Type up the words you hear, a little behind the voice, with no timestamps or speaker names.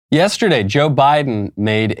Yesterday, Joe Biden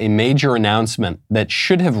made a major announcement that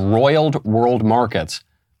should have roiled world markets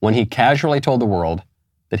when he casually told the world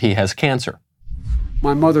that he has cancer.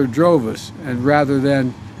 My mother drove us, and rather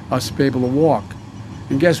than us be able to walk.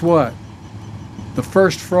 And guess what? The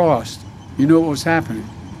first frost, you know what was happening?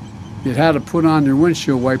 You had to put on your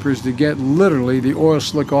windshield wipers to get literally the oil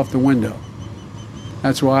slick off the window.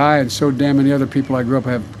 That's why I and so damn many other people I grew up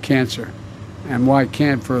have cancer. And why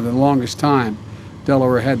can't for the longest time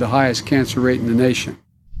Delaware had the highest cancer rate in the nation.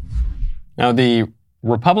 Now, the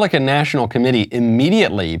Republican National Committee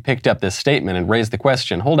immediately picked up this statement and raised the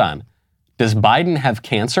question, hold on, does Biden have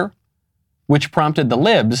cancer? Which prompted the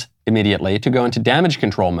libs immediately to go into damage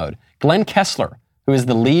control mode. Glenn Kessler, who is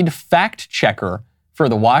the lead fact checker for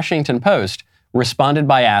the Washington Post, responded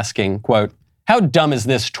by asking, quote, how dumb is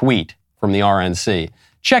this tweet from the RNC?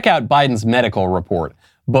 Check out Biden's medical report.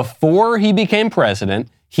 Before he became president,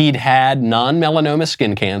 he'd had non-melanoma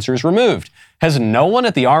skin cancers removed. Has no one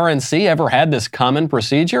at the RNC ever had this common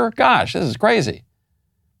procedure? Gosh, this is crazy.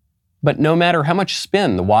 But no matter how much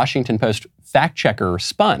spin the Washington Post fact checker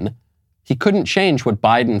spun, he couldn't change what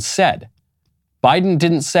Biden said. Biden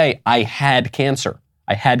didn't say, I had cancer.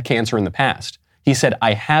 I had cancer in the past. He said,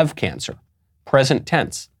 I have cancer. Present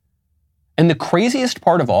tense. And the craziest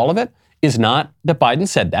part of all of it is not that Biden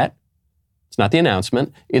said that. It's not the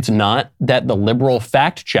announcement. It's not that the liberal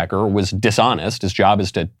fact checker was dishonest. His job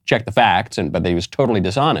is to check the facts, but he was totally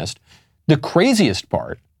dishonest. The craziest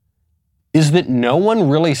part is that no one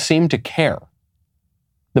really seemed to care.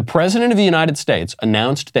 The President of the United States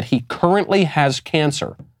announced that he currently has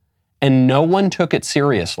cancer, and no one took it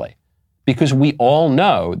seriously because we all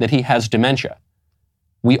know that he has dementia.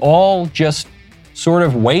 We all just sort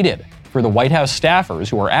of waited for the White House staffers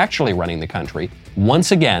who are actually running the country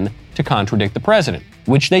once again to contradict the president,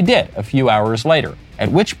 which they did a few hours later, at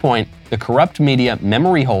which point the corrupt media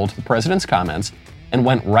memory holed the president's comments and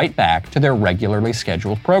went right back to their regularly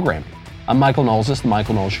scheduled programming. I'm Michael Knowles. This is The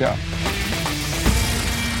Michael Knowles Show.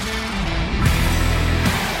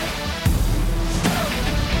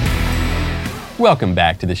 Welcome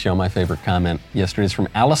back to the show. My favorite comment yesterday is from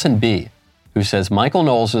Allison B., who says Michael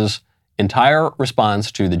Knowles' entire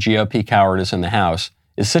response to the GOP cowardice in the House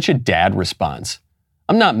is such a dad response.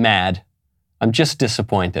 I'm not mad. I'm just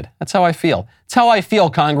disappointed. That's how I feel. It's how I feel,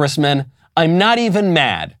 Congressman. I'm not even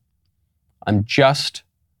mad. I'm just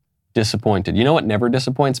disappointed. You know what never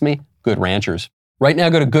disappoints me? Good Ranchers. Right now,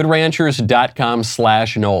 go to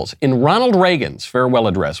goodranchers.com/Knowles. In Ronald Reagan's farewell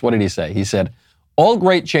address, what did he say? He said, all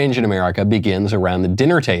great change in America begins around the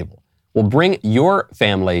dinner table. Well, bring your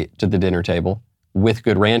family to the dinner table with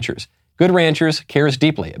Good Ranchers. Good Ranchers cares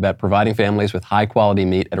deeply about providing families with high-quality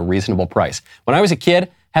meat at a reasonable price. When I was a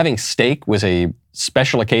kid, having steak was a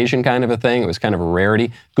special occasion kind of a thing. It was kind of a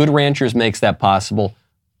rarity. Good Ranchers makes that possible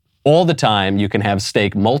all the time. You can have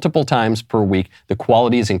steak multiple times per week. The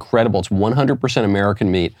quality is incredible. It's 100%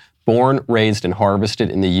 American meat, born, raised, and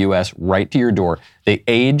harvested in the U.S. right to your door. They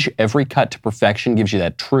age every cut to perfection, gives you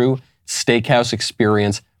that true steakhouse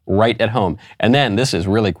experience right at home. And then, this is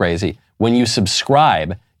really crazy, when you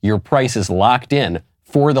subscribe, your price is locked in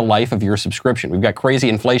for the life of your subscription. We've got crazy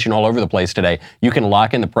inflation all over the place today. You can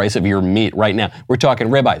lock in the price of your meat right now. We're talking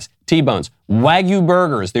ribeyes, T-bones, Wagyu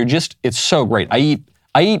burgers. it's so great. I eat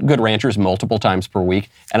Good Ranchers multiple times per week,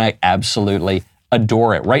 and I absolutely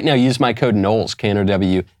adore it. Right now, use my code Knowles,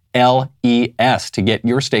 KNOWLES, to get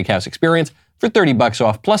your steakhouse experience for $30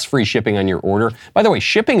 off, plus free shipping on your order. By the way,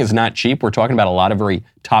 shipping is not cheap. We're talking about a lot of very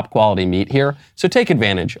top quality meat here. So take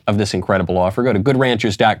advantage of this incredible offer. Go to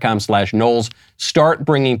goodranchers.com/Knowles. Start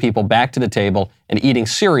bringing people back to the table and eating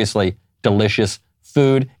seriously delicious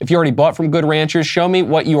food. If you already bought from Good Ranchers, show me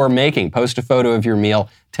what you are making. Post a photo of your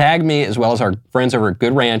meal. Tag me as well as our friends over at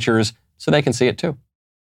Good Ranchers so they can see it too.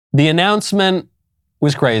 The announcement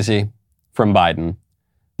was crazy from Biden.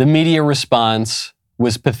 The media response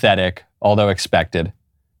was pathetic, although expected.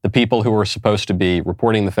 The people who were supposed to be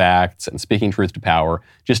reporting the facts and speaking truth to power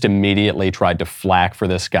just immediately tried to flack for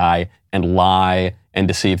this guy and lie and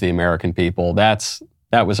deceive the American people. That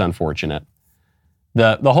was unfortunate.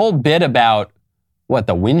 The whole bit about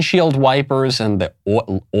the windshield wipers and the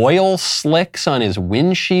oil slicks on his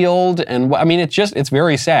windshield, and it's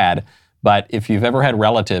very sad. But if you've ever had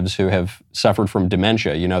relatives who have suffered from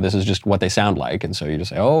dementia, you know this is just what they sound like. And so you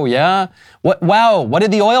just say, oh, yeah? What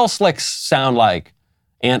did the oil slicks sound like?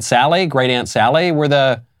 Aunt Sally, great Aunt Sally,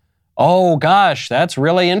 oh, gosh, that's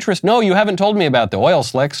really interesting. No, you haven't told me about the oil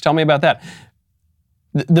slicks. Tell me about that.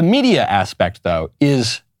 The media aspect, though,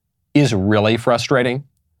 is really frustrating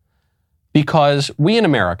because we in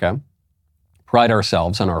America pride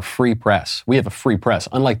ourselves on our free press. We have a free press,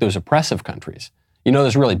 unlike those oppressive countries. You know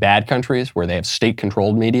those really bad countries where they have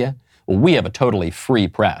state-controlled media? Well, we have a totally free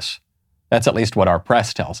press. That's at least what our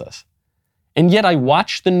press tells us. And yet I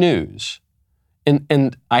watch the news,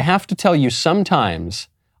 and I have to tell you, sometimes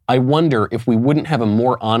I wonder if we wouldn't have a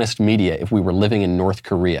more honest media if we were living in North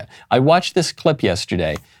Korea. I watched this clip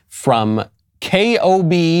yesterday from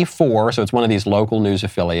KOB4, so it's one of these local news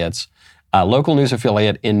affiliates, a local news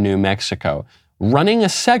affiliate in New Mexico, running a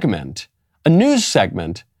news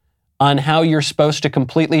segment on how you're supposed to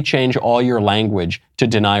completely change all your language to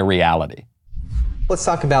deny reality. Let's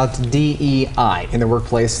talk about DEI in the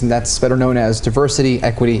workplace, and that's better known as diversity,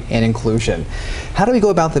 equity, and inclusion. How do we go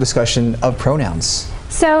about the discussion of pronouns?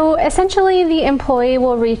 So essentially, the employee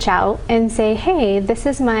will reach out and say, hey, this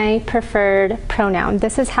is my preferred pronoun.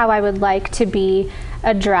 This is how I would like to be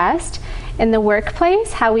addressed. In the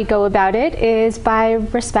workplace, how we go about it is by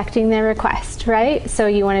respecting their request, right? So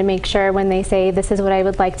you want to make sure when they say, this is what I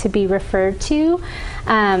would like to be referred to,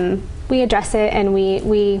 we address it and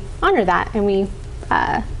we honor that, and we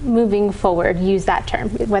moving forward, use that term,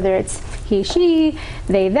 whether it's he, she,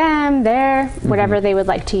 they, them, their, whatever they would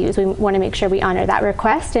like to use. We want to make sure we honor that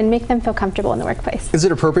request and make them feel comfortable in the workplace. Is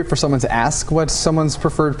it appropriate for someone to ask what someone's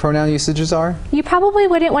preferred pronoun usages are? You probably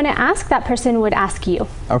wouldn't want to ask. That person would ask you.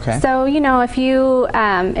 Okay. So,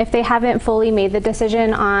 if they haven't fully made the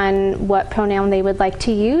decision on what pronoun they would like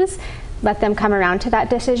to use, let them come around to that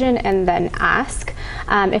decision and then ask.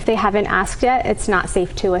 If they haven't asked yet, it's not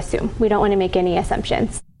safe to assume. We don't want to make any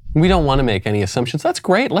assumptions. We don't want to make any assumptions. That's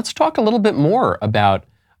great. Let's talk a little bit more about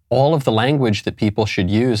all of the language that people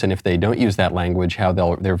should use, and if they don't use that language, how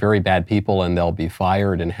they're very bad people and they'll be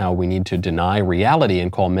fired, and how we need to deny reality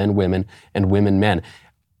and call men women and women men.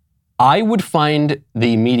 I would find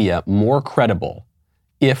the media more credible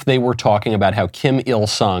if they were talking about how Kim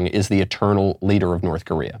Il-sung is the eternal leader of North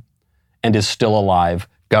Korea and is still alive,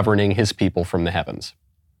 governing his people from the heavens.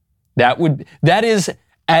 That is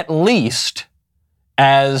at least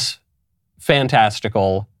as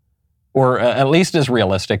fantastical, or at least as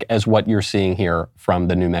realistic as what you're seeing here from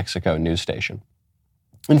the New Mexico news station.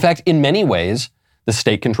 In fact, in many ways, the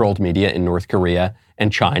state-controlled media in North Korea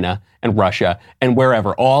and China and Russia and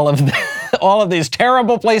wherever, all of these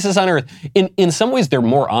terrible places on earth, in some ways they're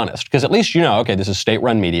more honest, because at least okay, this is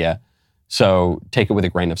state-run media, so take it with a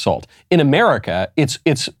grain of salt. In America, it's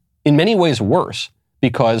in many ways worse,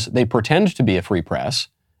 because they pretend to be a free press,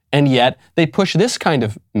 and yet they push this kind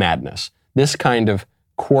of madness, this kind of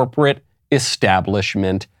corporate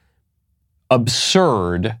establishment,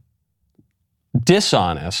 absurd,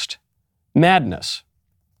 dishonest madness.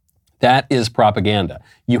 That is propaganda.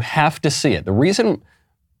 You have to see it. The reason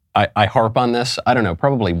I harp on this, I don't know,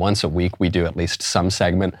 probably once a week we do at least some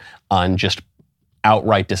segment on just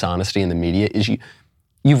outright dishonesty in the media, is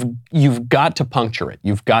you've got to puncture it.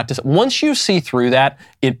 You've got to, once you see through that,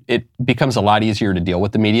 it becomes a lot easier to deal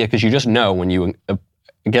with the media, because you just know when you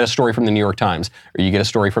get a story from the New York Times, or you get a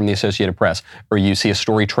story from the Associated Press, or you see a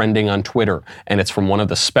story trending on Twitter, and it's from one of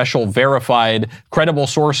the special verified credible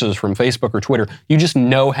sources from Facebook or Twitter, you just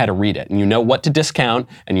know how to read it, and you know what to discount,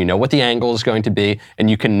 and you know what the angle is going to be,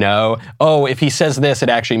 and you can know, oh, if he says this, it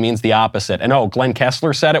actually means the opposite, and oh, Glenn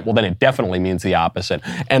Kessler said it, well then it definitely means the opposite,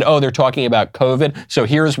 and oh, they're talking about COVID, so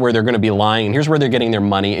here's where they're going to be lying, and here's where they're getting their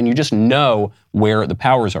money, and you just know where the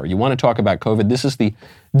powers are. You want to talk about COVID, this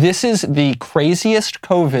is the craziest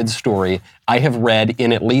COVID story I have read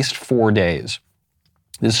in at least 4 days.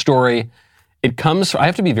 This story, I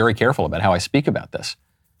have to be very careful about how I speak about this,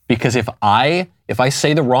 because if I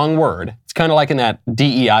say the wrong word, it's kind of like in that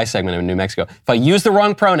DEI segment in New Mexico. If I use the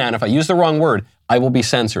wrong pronoun, if I use the wrong word, I will be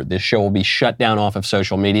censored. This show will be shut down off of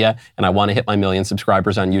social media, and I want to hit my 1 million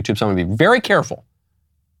subscribers on YouTube, so I'm going to be very careful.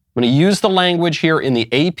 I'm going to use the language here in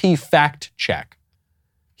the AP fact check.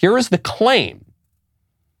 Here is the claim.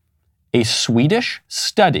 A Swedish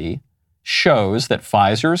study shows that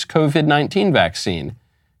Pfizer's COVID-19 vaccine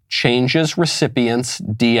changes recipients'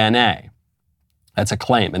 DNA. That's a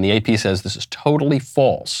claim, and the AP says this is totally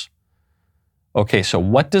false. Okay, so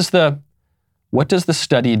what does the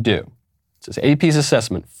study do? It says AP's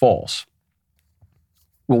assessment, false.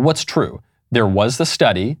 Well, what's true? There was the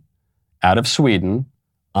study out of Sweden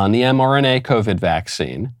on the mRNA COVID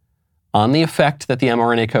vaccine, on the effect that the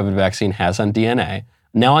mRNA COVID vaccine has on DNA.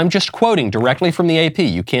 Now I'm just quoting directly from the AP.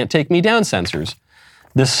 You can't take me down, censors.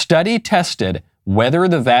 The study tested whether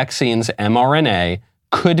the vaccine's mRNA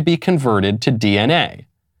could be converted to DNA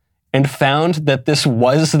and found that this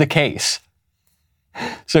was the case.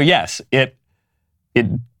 So yes, it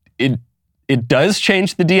does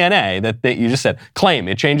change the DNA that you just said. Claim,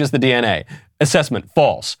 it changes the DNA. Assessment,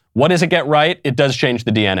 false. What does it get right? It does change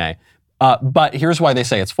the DNA. But here's why they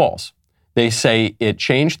say it's false. They say it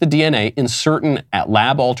changed the DNA in certain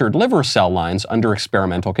lab-altered liver cell lines under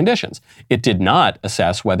experimental conditions. It did not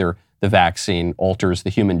assess whether the vaccine alters the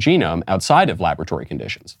human genome outside of laboratory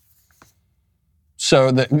conditions.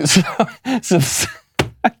 So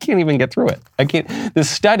I can't even get through it. The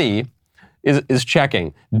study is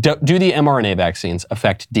checking, do the mRNA vaccines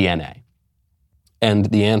affect DNA? And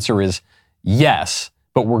the answer is yes,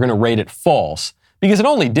 but we're going to rate it false because it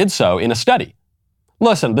only did so in a study.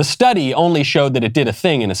 Listen, the study only showed that it did a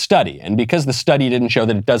thing in a study, and because the study didn't show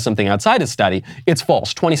that it does something outside a study, it's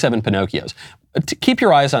false. 27 Pinocchios. Keep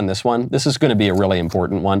your eyes on this one. This is going to be a really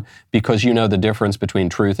important one because you know the difference between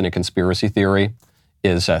truth and a conspiracy theory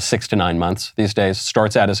is 6 to 9 months these days.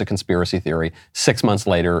 Starts out as a conspiracy theory. 6 months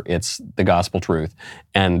later, it's the gospel truth.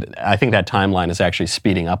 And I think that timeline is actually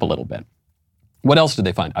speeding up a little bit. What else did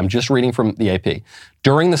they find? I'm just reading from the AP.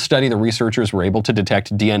 During the study, the researchers were able to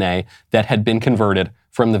detect DNA that had been converted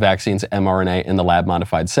from the vaccine's mRNA in the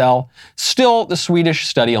lab-modified cell. Still, the Swedish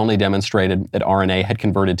study only demonstrated that RNA had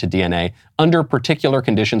converted to DNA under particular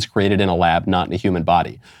conditions created in a lab, not in a human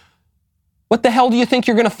body. What the hell do you think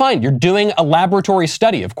you're going to find? You're doing a laboratory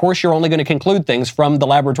study. Of course, you're only going to conclude things from the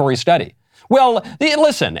laboratory study. Well,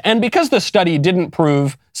 listen, and because the study didn't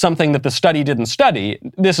prove something that the study didn't study,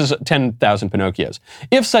 this is 10,000 Pinocchios.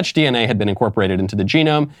 If such DNA had been incorporated into the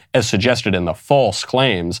genome, as suggested in the false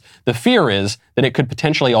claims, the fear is that it could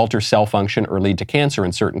potentially alter cell function or lead to cancer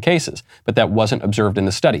in certain cases, but that wasn't observed in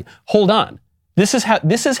the study. Hold on. This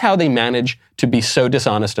is how they manage to be so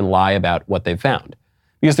dishonest and lie about what they've found.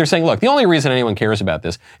 Because they're saying, look, the only reason anyone cares about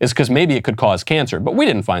this is because maybe it could cause cancer, but we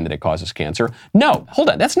didn't find that it causes cancer. No, hold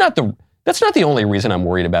on. That's not the only reason I'm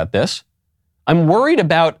worried about this. I'm worried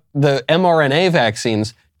about the mRNA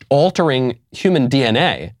vaccines altering human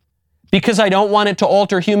DNA because I don't want it to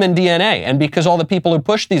alter human DNA and because all the people who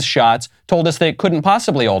pushed these shots told us they couldn't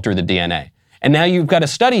possibly alter the DNA. And now you've got a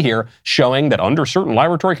study here showing that under certain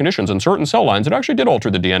laboratory conditions and certain cell lines, it actually did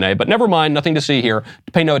alter the DNA, but never mind, nothing to see here.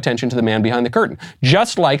 Pay no attention to the man behind the curtain.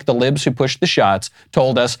 Just like the libs who pushed the shots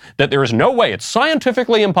told us that there is no way, it's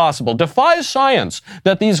scientifically impossible, defies science,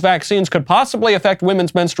 that these vaccines could possibly affect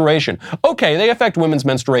women's menstruation. Okay, they affect women's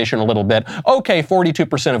menstruation a little bit. Okay,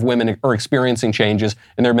 42% of women are experiencing changes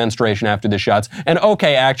in their menstruation after the shots. And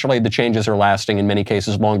okay, actually, the changes are lasting in many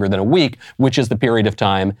cases longer than a week, which is the period of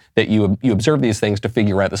time that you observe these things to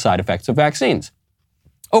figure out the side effects of vaccines.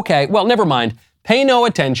 Okay, well, never mind. Pay no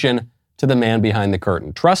attention to the man behind the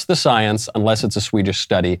curtain. Trust the science unless it's a Swedish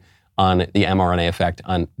study on the mRNA effect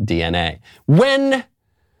on DNA. When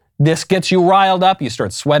this gets you riled up, you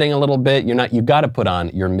start sweating a little bit, you got to put on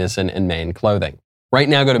your Mizzen and Main clothing. Right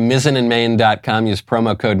now, go to mizzenandmain.com, use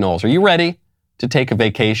promo code Knowles. Are you ready to take a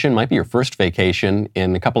vacation? Might be your first vacation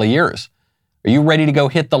in a couple of years. Are you ready to go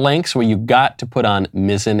hit the links? Well, you've got to put on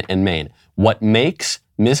Mizzen and Main. What makes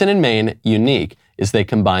Mizzen and Main unique is they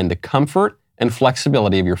combine the comfort and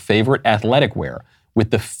flexibility of your favorite athletic wear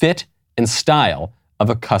with the fit and style of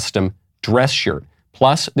a custom dress shirt.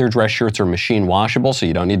 Plus, their dress shirts are machine washable, so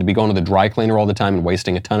you don't need to be going to the dry cleaner all the time and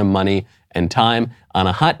wasting a ton of money and time. On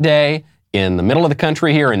a hot day in the middle of the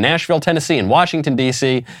country here in Nashville, Tennessee, in Washington,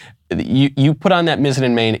 D.C., you put on that Mizzen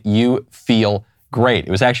and Main, you feel great.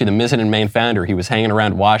 It was actually the Mizzen and Main founder. He was hanging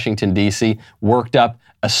around Washington, D.C., worked up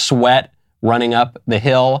a sweat running up the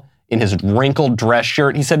hill in his wrinkled dress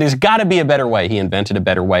shirt. He said, there's got to be a better way. He invented a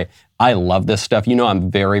better way. I love this stuff. You know I'm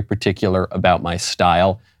very particular about my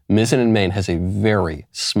style. Mizzen and Main has a very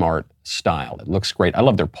smart style. It looks great. I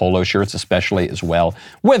love their polo shirts especially as well.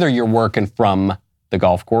 Whether you're working from the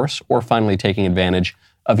golf course or finally taking advantage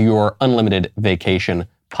of your unlimited vacation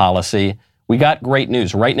policy, we got great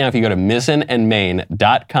news. Right now, if you go to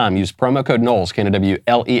mizzenandmain.com, use promo code Knowles,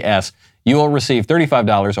 K-N-W-L-E-S, you will receive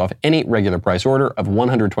 $35 off any regular price order of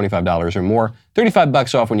 $125 or more.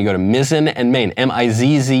 $35 off when you go to Mizzen and Main,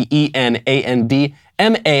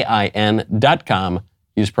 MIZZENANDMAIN.com.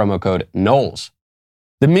 Use promo code Knowles.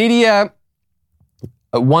 The media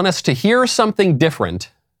want us to hear something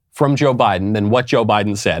different from Joe Biden than what Joe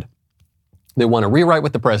Biden said. They want to rewrite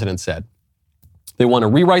what the president said. They want to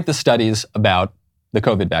rewrite the studies about the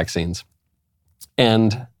COVID vaccines.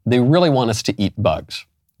 And they really want us to eat bugs.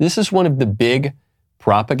 This is one of the big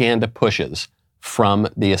propaganda pushes from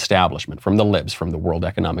the establishment, from the libs, from the World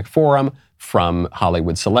Economic Forum, from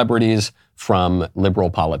Hollywood celebrities, from liberal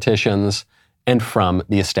politicians, and from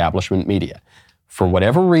the establishment media. For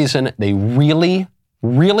whatever reason, they really,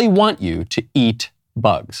 really want you to eat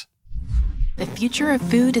bugs. The future of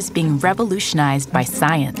food is being revolutionized by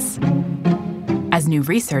science, as new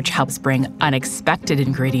research helps bring unexpected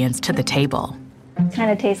ingredients to the table.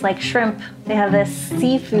 Kind of tastes like shrimp. They have this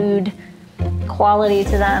seafood quality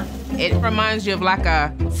to them. It reminds you of like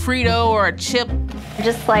a Frito or a chip.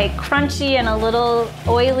 Just like crunchy and a little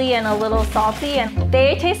oily and a little salty, and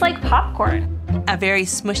they taste like popcorn. A very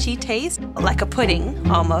smushy taste, like a pudding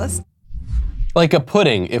almost. Like a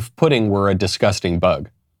pudding, if pudding were a disgusting bug.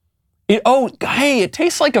 It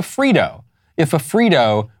tastes like a Frito. If a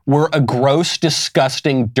Frito were a gross,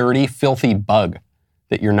 disgusting, dirty, filthy bug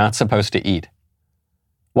that you're not supposed to eat.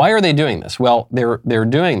 Why are they doing this? Well, they're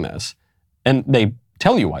doing this, and they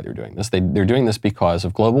tell you why they're doing this. They're doing this because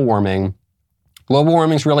of global warming. Global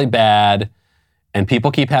warming's really bad, and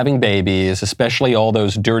people keep having babies, especially all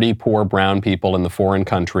those dirty, poor brown people in the foreign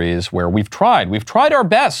countries where we've tried our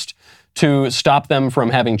best to stop them from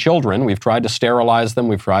having children. We've tried to sterilize them.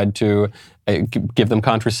 We've tried to give them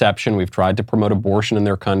contraception. We've tried to promote abortion in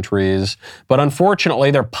their countries. But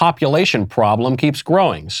unfortunately, their population problem keeps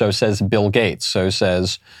growing. So says Bill Gates. So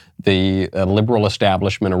says the liberal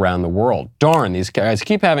establishment around the world. Darn, these guys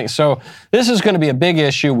keep having... So this is going to be a big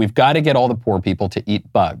issue. We've got to get all the poor people to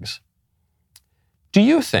eat bugs. Do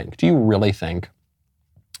you really think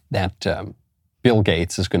that Bill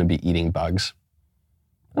Gates is going to be eating bugs?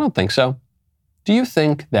 I don't think so. Do you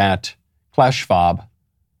think that Klaus Schwab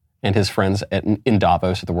and his friends in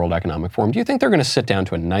Davos at the World Economic Forum, do you think they're going to sit down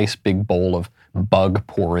to a nice big bowl of bug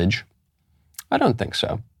porridge? I don't think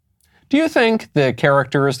so. Do you think the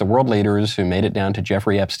characters, the world leaders who made it down to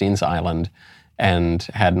Jeffrey Epstein's island and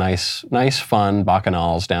had nice fun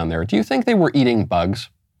bacchanals down there, do you think they were eating bugs?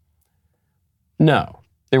 No.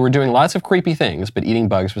 They were doing lots of creepy things, but eating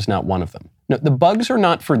bugs was not one of them. No, the bugs are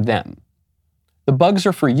not for them. The bugs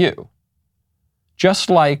are for you. Just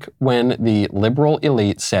like when the liberal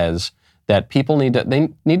elite says that people need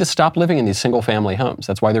to stop living in these single-family homes.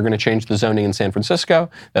 That's why they're going to change the zoning in San Francisco.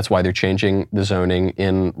 That's why they're changing the zoning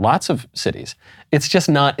in lots of cities. It's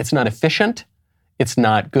not efficient. It's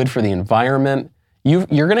not good for the environment. You're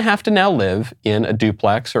going to have to now live in a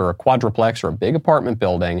duplex or a quadruplex or a big apartment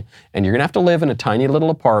building, and you're going to have to live in a tiny little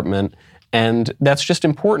apartment, and that's just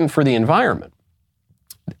important for the environment.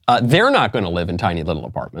 They're not going to live in tiny little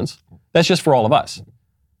apartments. That's just for all of us.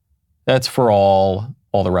 That's for all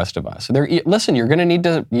the rest of us. Listen, you're going to need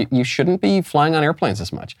to, you shouldn't be flying on airplanes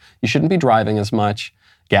as much. You shouldn't be driving as much.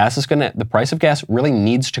 The price of gas really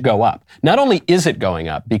needs to go up. Not only is it going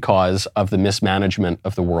up because of the mismanagement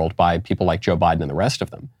of the world by people like Joe Biden and the rest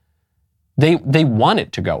of them, they want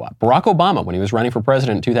it to go up. Barack Obama, when he was running for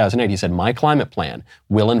president in 2008, he said, my climate plan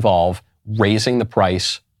will involve raising the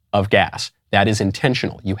price of gas. That is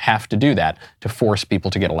intentional. You have to do that to force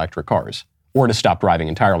people to get electric cars or to stop driving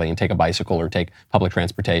entirely and take a bicycle or take public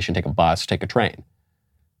transportation, take a bus, take a train.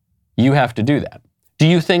 You have to do that. Do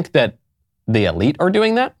you think that the elite are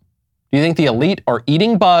doing that? Do you think the elite are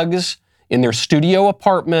eating bugs in their studio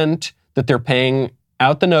apartment that they're paying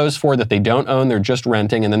out the nose for, that they don't own, they're just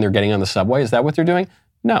renting, and then they're getting on the subway? Is that what they're doing?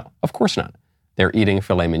 No, of course not. They're eating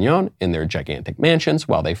filet mignon in their gigantic mansions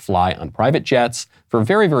while they fly on private jets for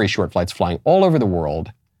very, very short flights, flying all over the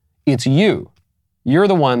world. It's you. You're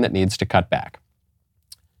the one that needs to cut back.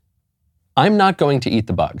 I'm not going to eat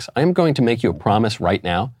the bugs. I'm going to make you a promise right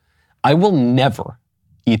now. I will never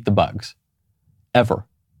eat the bugs. Ever.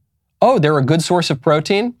 Oh, they're a good source of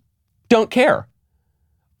protein? Don't care.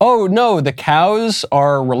 Oh, no, the cows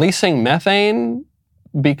are releasing methane?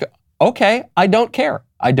 Okay, I don't care.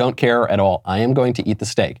 I don't care at all. I am going to eat the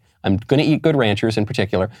steak. I'm going to eat Good Ranchers in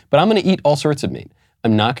particular, but I'm going to eat all sorts of meat.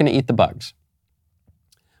 I'm not going to eat the bugs.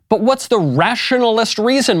 But what's the rationalist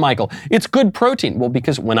reason, Michael? It's good protein. Well,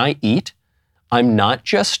 because when I eat, I'm not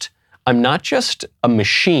just a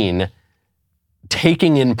machine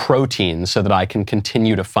taking in protein so that I can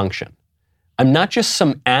continue to function. I'm not just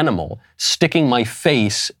some animal sticking my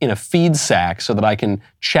face in a feed sack so that I can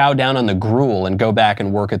chow down on the gruel and go back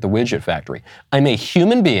and work at the widget factory. I'm a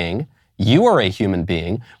human being. You are a human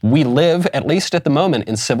being. We live, at least at the moment,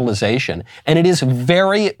 in civilization. And it is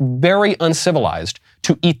very, very uncivilized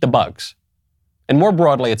to eat the bugs. And more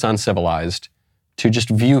broadly, it's uncivilized to just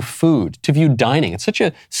view food, to view dining. It's such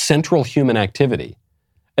a central human activity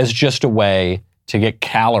as just a way to get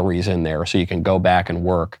calories in there so you can go back and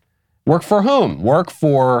work. Work for whom? Work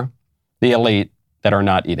for the elite that are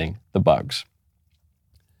not eating the bugs.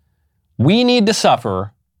 We need to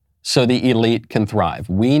suffer so the elite can thrive.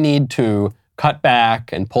 We need to cut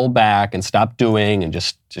back and pull back and stop doing and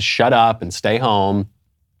just shut up and stay home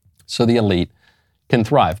so the elite can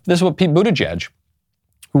thrive. This is what Pete Buttigieg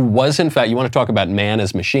who was in fact, you want to talk about man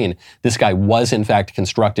as machine, this guy was in fact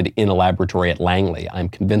constructed in a laboratory at Langley. I'm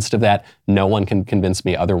convinced of that. No one can convince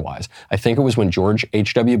me otherwise. I think it was when George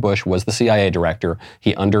H.W. Bush was the CIA director,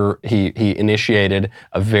 he initiated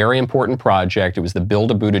a very important project. It was the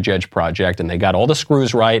Build a Buttigieg project, and they got all the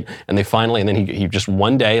screws right, and they finally, and then he just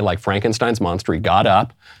one day, like Frankenstein's monster, he got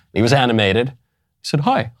up, he was animated, he said,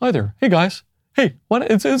 hi there, hey guys, hey,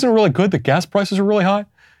 isn't it really good that gas prices are really high?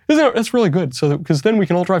 It's really good, because then we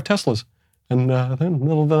can all drive Teslas, and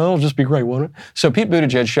then that'll just be great, won't it? So Pete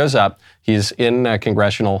Buttigieg shows up. He's in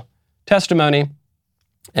congressional testimony,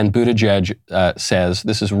 and Buttigieg says,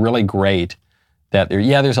 this is really great that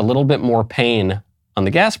there's a little bit more pain on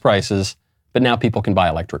the gas prices, but now people can buy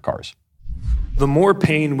electric cars. The more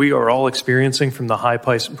pain we are all experiencing from the high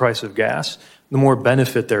price of gas, the more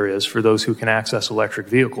benefit there is for those who can access electric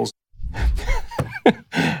vehicles.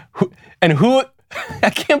 And who... I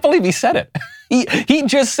can't believe he said it. He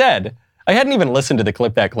just said, I hadn't even listened to the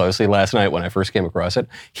clip that closely last night when I first came across it.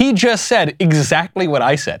 He just said exactly what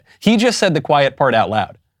I said. He just said the quiet part out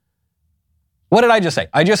loud. What did I just say?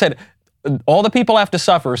 I just said, all the people have to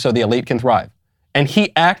suffer so the elite can thrive. And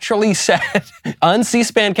he actually said on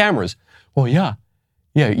C-SPAN cameras, well,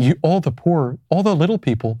 all the little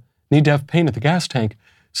people need to have pain at the gas tank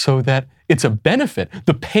so that it's a benefit.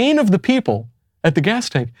 The pain of the people at the gas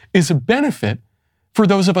tank is a benefit for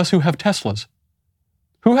those of us who have Teslas.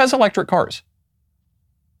 Who has electric cars?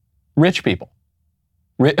 Rich people.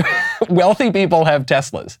 Wealthy people have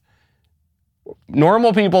Teslas.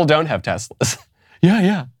 Normal people don't have Teslas.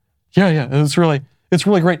 Yeah. It's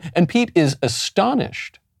really great. And Pete is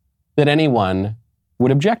astonished that anyone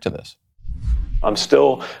would object to this. I'm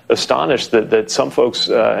still astonished that some folks,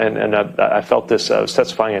 and I felt this, I was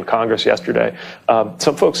testifying in Congress yesterday,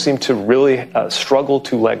 some folks seem to really struggle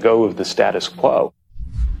to let go of the status quo.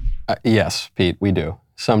 Yes, Pete, we do.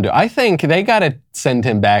 Some do. I think they got to send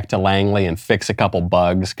him back to Langley and fix a couple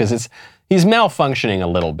bugs, because he's malfunctioning a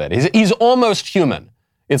little bit. He's almost human.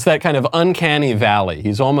 It's that kind of uncanny valley.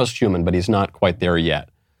 He's almost human, but he's not quite there yet.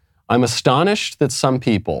 I'm astonished that some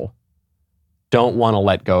people don't want to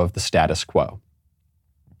let go of the status quo.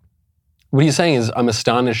 What he's saying is, I'm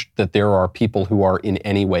astonished that there are people who are in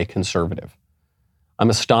any way conservative. I'm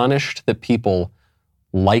astonished that people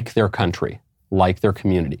like their country, like their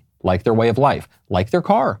community, like their way of life, like their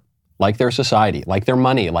car, like their society, like their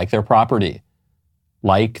money, like their property,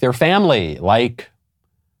 like their family,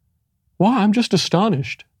 I'm just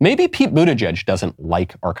astonished. Maybe Pete Buttigieg doesn't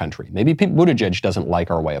like our country. Maybe Pete Buttigieg doesn't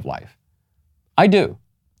like our way of life. I do.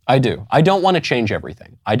 I don't want to change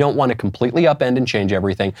everything. I don't want to completely upend and change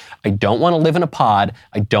everything. I don't want to live in a pod.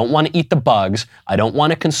 I don't want to eat the bugs. I don't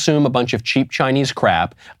want to consume a bunch of cheap Chinese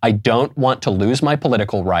crap. I don't want to lose my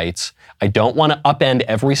political rights. I don't want to upend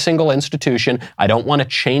every single institution. I don't want to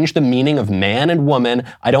change the meaning of man and woman.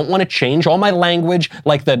 I don't want to change all my language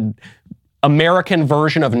like the American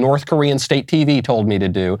version of North Korean state TV told me to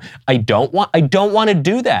do. I don't want to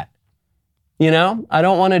do that. I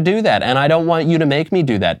don't want to do that. And I don't want you to make me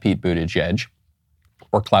do that, Pete Buttigieg,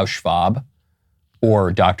 or Klaus Schwab,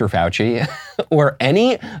 or Dr. Fauci, or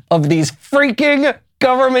any of these freaking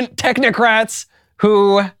government technocrats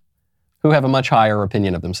who have a much higher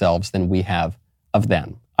opinion of themselves than we have of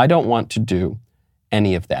them. I don't want to do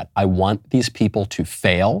any of that. I want these people to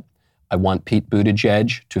fail. I want Pete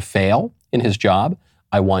Buttigieg to fail in his job.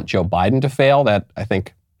 I want Joe Biden to fail. I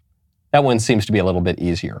think that one seems to be a little bit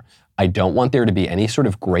easier. I don't want there to be any sort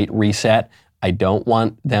of great reset. I don't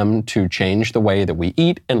want them to change the way that we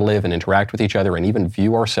eat and live and interact with each other and even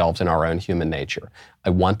view ourselves in our own human nature. I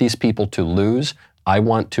want these people to lose. I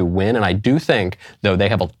want to win. And I do think, though they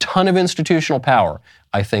have a ton of institutional power,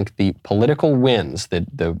 I think the political wins,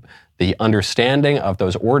 the understanding of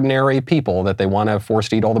those ordinary people that they want to force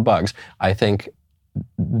to eat all the bugs, I think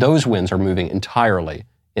those wins are moving entirely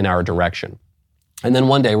in our direction. And then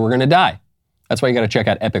one day we're going to die. That's why you got to check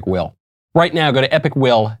out Epic Will. Right now, go to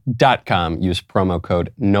epicwill.com, use promo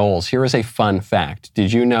code Knowles. Here is a fun fact.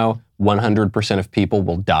 Did you know 100% of people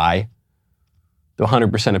will die? The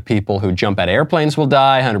 100% of people who jump out of airplanes will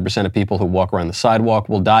die. 100% of people who walk around the sidewalk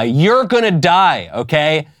will die. You're going to die,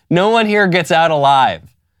 okay? No one here gets out alive.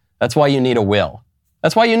 That's why you need a will.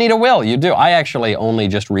 That's why you need a will. You do. I actually only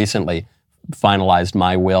just recently finalized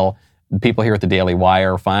my will. The people here at the Daily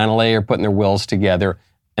Wire finally are putting their wills together.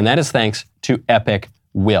 And that is thanks to Epic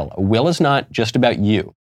Will. A will is not just about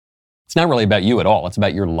you. It's not really about you at all. It's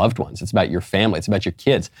about your loved ones. It's about your family. It's about your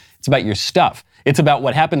kids. It's about your stuff. It's about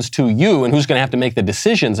what happens to you and who's going to have to make the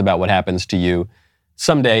decisions about what happens to you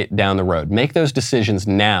someday down the road. Make those decisions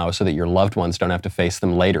now so that your loved ones don't have to face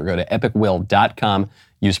them later. Go to epicwill.com.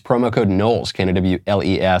 Use promo code Knowles,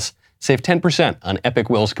 Knowles. Save 10% on Epic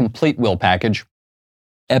Will's complete will package.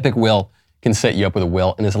 Epic Will can set you up with a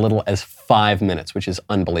will in as little as 5 minutes, which is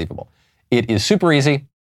unbelievable. It is super easy,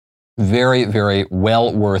 very, very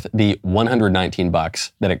well worth the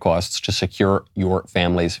 $119 that it costs to secure your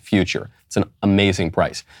family's future. It's an amazing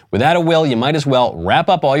price. Without a will, you might as well wrap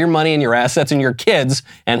up all your money and your assets and your kids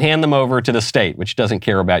and hand them over to the state, which doesn't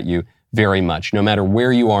care about you very much. No matter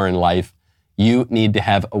where you are in life, you need to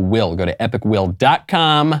have a will. Go to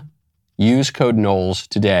epicwill.com. Use code Knowles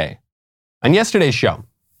today. On yesterday's show,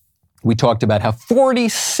 we talked about how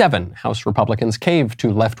 47 House Republicans caved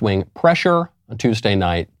to left-wing pressure on Tuesday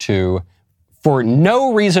night for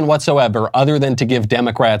no reason whatsoever other than to give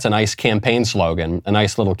Democrats a nice campaign slogan, a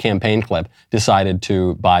nice little campaign clip, decided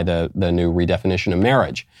to buy the new redefinition of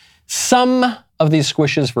marriage. Some of these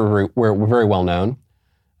squishes were very well known.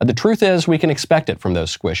 The truth is, we can expect it from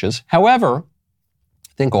those squishes. However,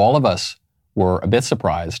 I think all of us were a bit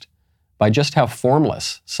surprised by just how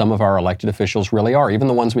formless some of our elected officials really are, even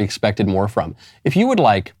the ones we expected more from. If you would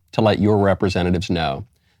like to let your representatives know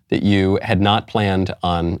that you had not planned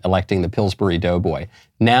on electing the Pillsbury Doughboy,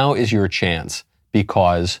 now is your chance,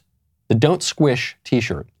 because the Don't Squish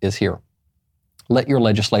t-shirt is here. Let your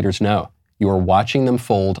legislators know you are watching them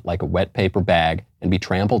fold like a wet paper bag and be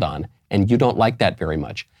trampled on, and you don't like that very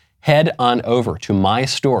much. Head on over to my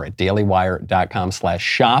store at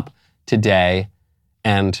dailywire.com/shop today,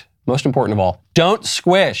 and most important of all, don't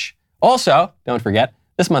squish. Also, don't forget,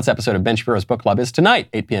 this month's episode of Ben Shapiro's Book Club is tonight,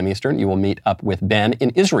 8 p.m. Eastern. You will meet up with Ben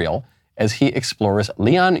in Israel as he explores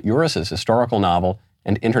Leon Uris's historical novel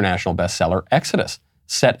and international bestseller, Exodus,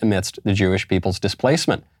 set amidst the Jewish people's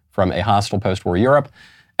displacement from a hostile post-war Europe.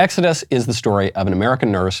 Exodus is the story of an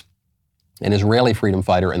American nurse, an Israeli freedom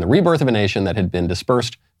fighter, and the rebirth of a nation that had been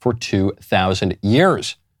dispersed for 2,000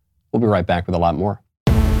 years. We'll be right back with a lot more.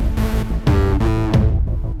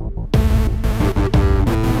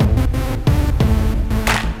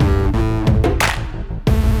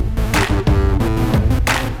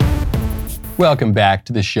 Welcome back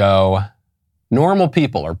to the show. Normal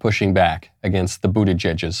people are pushing back against the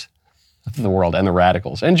Buttigiegs of the world and the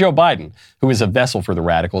radicals, and Joe Biden, who is a vessel for the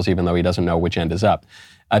radicals, even though he doesn't know which end is up.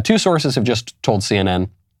 Two sources have just told CNN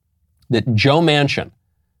that Joe Manchin,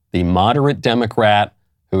 the moderate Democrat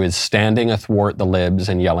who is standing athwart the libs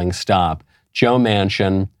and yelling stop, Joe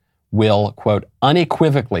Manchin will, quote,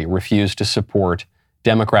 unequivocally refuse to support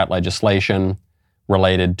Democrat legislation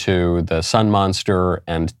related to the sun monster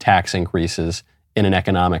and tax increases in an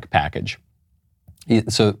economic package.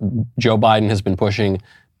 So Joe Biden has been pushing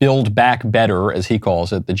Build Back Better, as he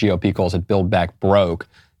calls it. The GOP calls it Build Back Broke,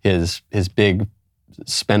 his big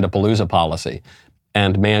spendapalooza policy.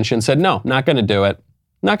 And Manchin said, no, not going to do it.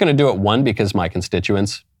 Not going to do it, one, because my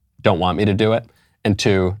constituents don't want me to do it, and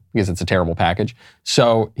two, because it's a terrible package.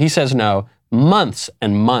 So he says no. Months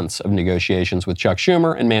and months of negotiations with Chuck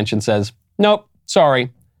Schumer, and Manchin says, nope,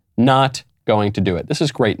 sorry, not going to do it. This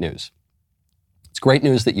is great news. It's great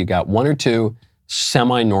news that you got one or two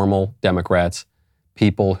semi-normal Democrats,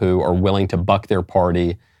 people who are willing to buck their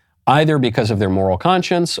party, either because of their moral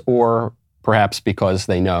conscience or perhaps because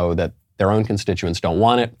they know that their own constituents don't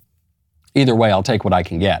want it. Either way, I'll take what I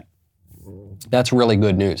can get. That's really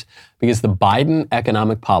good news, because the Biden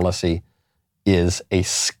economic policy is a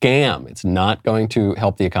scam. It's not going to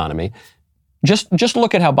help the economy. Just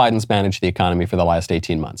look at how Biden's managed the economy for the last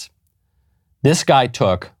 18 months. This guy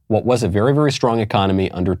took what was a very, very strong economy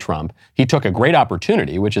under Trump. He took a great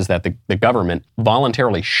opportunity, which is that the government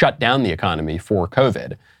voluntarily shut down the economy for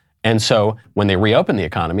COVID. And so when they reopened the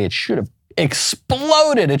economy, it should have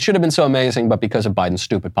exploded. It should have been so amazing, but because of Biden's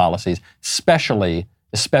stupid policies, especially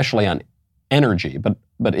on energy,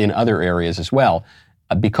 but in other areas as well,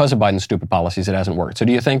 because of Biden's stupid policies, it hasn't worked. So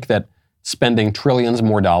do you think that spending trillions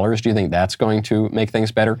more dollars, do you think that's going to make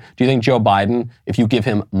things better? Do you think Joe Biden, if you give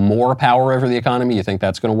him more power over the economy, you think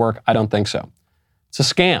that's going to work? I don't think so. It's a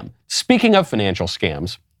scam. Speaking of financial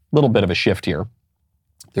scams, a little bit of a shift here.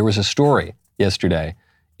 There was a story yesterday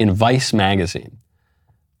in Vice magazine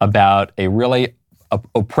about a really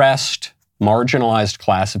oppressed, marginalized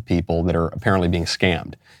class of people that are apparently being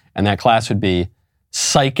scammed. And that class would be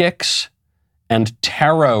psychics and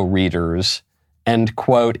tarot readers and,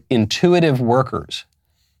 quote, intuitive workers.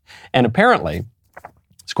 And apparently,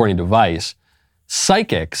 according to Vice,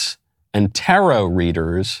 psychics and tarot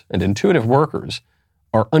readers and intuitive workers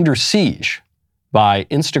are under siege by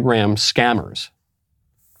Instagram scammers.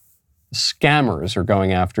 Scammers are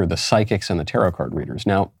going after the psychics and the tarot card readers.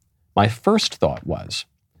 Now, my first thought was,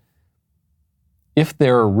 if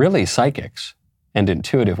they're really psychics and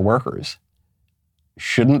intuitive workers,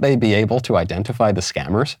 shouldn't they be able to identify the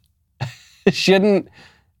scammers? Shouldn't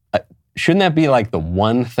that be like the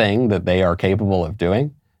one thing that they are capable of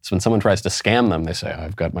doing? So when someone tries to scam them, they say,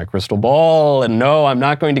 I've got my crystal ball, and no, I'm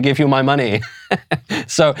not going to give you my money.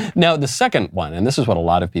 So now the second one, and this is what a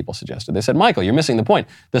lot of people suggested, they said, Michael, you're missing the point.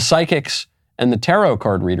 The psychics and the tarot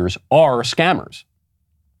card readers are scammers,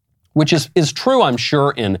 which is true, I'm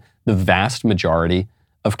sure, in the vast majority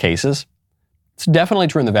of cases. It's definitely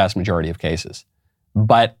true in the vast majority of cases.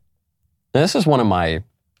 But this is one of my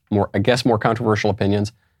more controversial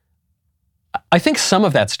opinions. I think some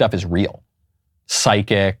of that stuff is real.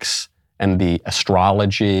 Psychics and the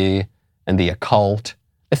astrology and the occult.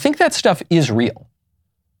 I think that stuff is real.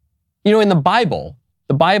 You know, in the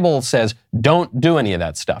Bible says, don't do any of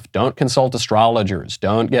that stuff. Don't consult astrologers.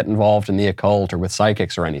 Don't get involved in the occult or with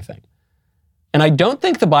psychics or anything. And I don't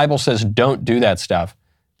think the Bible says don't do that stuff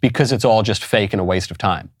because it's all just fake and a waste of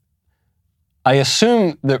time. I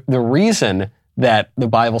assume the reason that the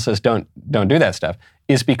Bible says don't do that stuff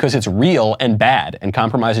is because it's real and bad and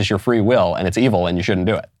compromises your free will and it's evil and you shouldn't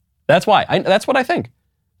do it. That's why. That's what I think.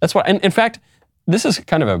 That's why. And in fact, this is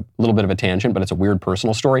kind of a little bit of a tangent, but it's a weird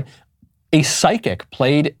personal story. A psychic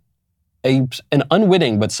played an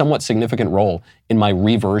unwitting but somewhat significant role in my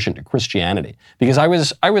reversion to Christianity, because I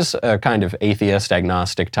was a kind of atheist,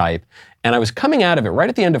 agnostic type, and I was coming out of it right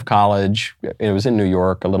at the end of college. It was in New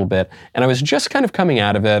York a little bit, and I was just kind of coming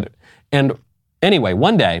out of it. And anyway,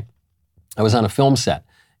 one day I was on a film set,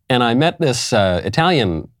 and I met this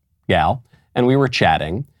Italian gal, and we were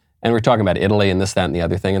chatting, and we were talking about Italy and this, that, and the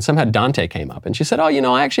other thing, and somehow Dante came up, and she said, oh,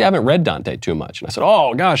 I actually haven't read Dante too much. And I said,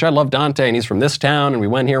 oh, gosh, I love Dante, and he's from this town, and we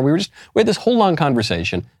went here, and we had this whole long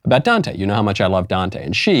conversation about Dante. You know how much I love Dante.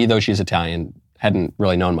 And she, though she's Italian, hadn't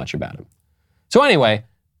really known much about him. So anyway,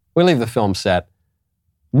 we leave the film set.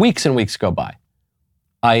 Weeks and weeks go by.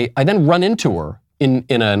 I then run into her in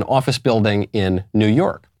an office building in New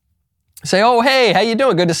York. I say, oh, hey, how you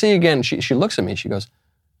doing? Good to see you again. She looks at me, she goes,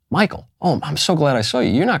 Michael, oh, I'm so glad I saw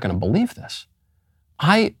you. You're not going to believe this.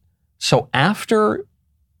 So after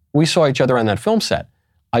we saw each other on that film set,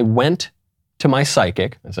 I went to my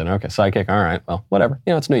psychic. I said, okay, psychic, all right, well, whatever.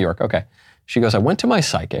 It's New York, okay. She goes, I went to my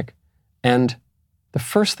psychic, and the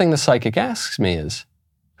first thing the psychic asks me is,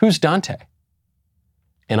 who's Dante?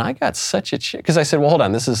 And I got such a because I said, well, hold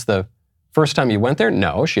on, this is the first time you went there?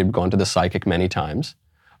 No, she had gone to the psychic many times.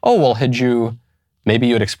 Oh, well, maybe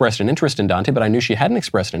you had expressed an interest in Dante, but I knew she hadn't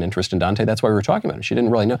expressed an interest in Dante. That's why we were talking about him. She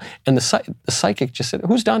didn't really know. And the psychic just said,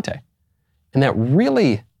 who's Dante? And that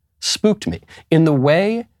really spooked me in the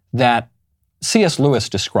way that C.S. Lewis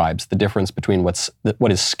describes the difference between what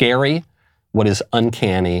is scary, what is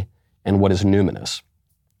uncanny, and what is numinous.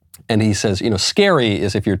 And he says, scary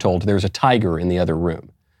is if you're told there's a tiger in the other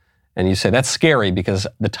room. And you say, that's scary because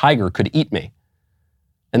the tiger could eat me.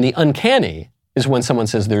 And the uncanny is when someone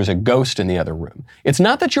says there's a ghost in the other room. It's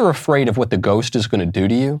not that you're afraid of what the ghost is going to do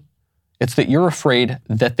to you. It's that you're afraid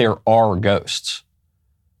that there are ghosts.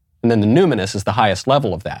 And then the numinous is the highest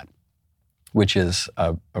level of that, which is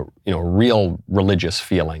a real religious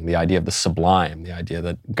feeling, the idea of the sublime, the idea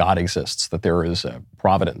that God exists, that there is a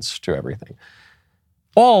providence to everything.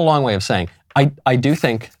 All a long way of saying, I do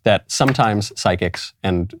think that sometimes psychics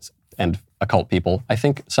and occult people, I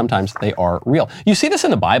think sometimes they are real. You see this in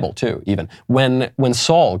the Bible too, even. When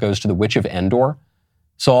Saul goes to the witch of Endor,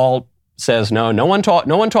 Saul says, no one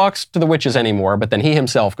talks to the witches anymore, but then he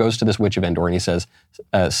himself goes to this witch of Endor and he says,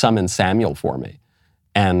 summon Samuel for me.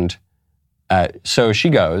 And so she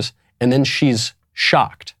goes, and then she's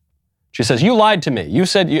shocked. She says, you lied to me. You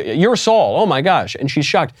said, you're Saul. Oh my gosh. And she's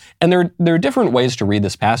shocked. And there are different ways to read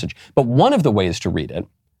this passage. But one of the ways to read it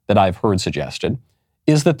that I've heard suggested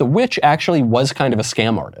is that the witch actually was kind of a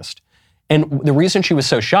scam artist. And the reason she was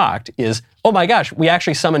so shocked is, oh my gosh, we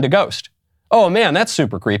actually summoned a ghost. Oh man, that's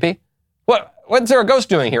super creepy. What's there a ghost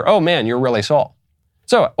doing here? Oh man, you're really Saul.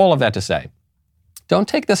 So all of that to say, don't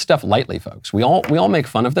take this stuff lightly, folks. We all make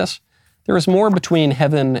fun of this. There is more between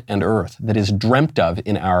heaven and earth that is dreamt of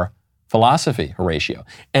in our philosophy, Horatio.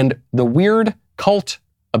 And the weird cult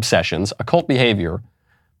obsessions, occult behavior,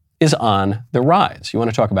 is on the rise. You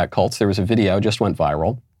want to talk about cults? There was a video, just went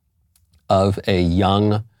viral, of a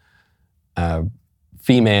young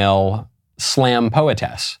female slam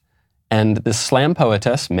poetess. And this slam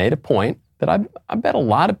poetess made a point that I bet a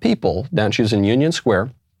lot of people she was in Union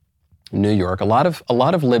Square in New York, a lot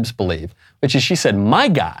of libs believe, which is she said, my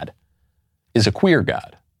God is a queer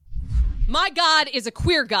God. My God is a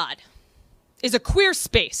queer God, is a queer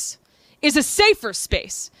space, is a safer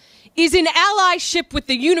space, is in allyship with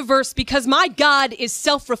the universe because my God is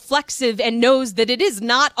self-reflexive and knows that it is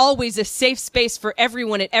not always a safe space for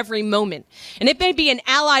everyone at every moment. And it may be an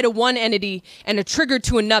ally to one entity and a trigger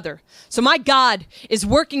to another. So my God is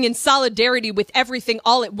working in solidarity with everything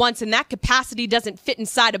all at once, and that capacity doesn't fit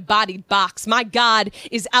inside a bodied box. My God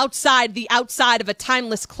is outside the outside of a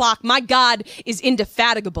timeless clock. My God is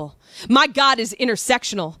indefatigable. My God is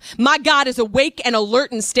intersectional. My God is awake and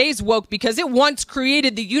alert and stays woke because it once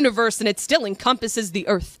created the universe and it still encompasses the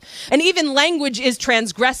earth. And even language is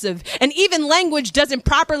transgressive. And even language doesn't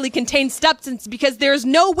properly contain substance because there is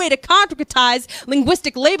no way to concretize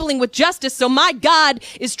linguistic labeling with justice. So my God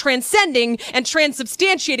is transcending and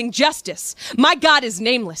transubstantiating justice. My God is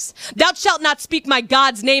nameless. Thou shalt not speak my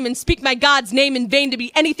God's name and speak my God's name in vain to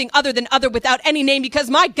be anything other than other without any name, because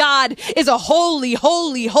my God is a holy,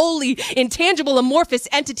 holy, holy, intangible, amorphous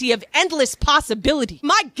entity of endless possibility.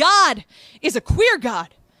 My God is a queer God,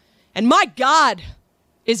 and my God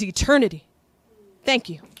is eternity. Thank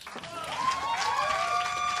you.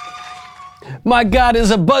 My God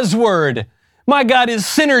is a buzzword. My God is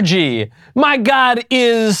synergy. My God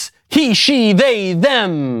is he, she, they,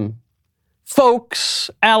 them.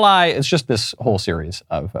 Folks, ally, it's just this whole series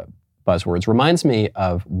of buzzwords. Reminds me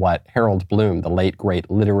of what Harold Bloom, the late great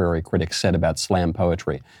literary critic, said about slam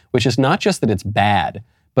poetry, which is not just that it's bad,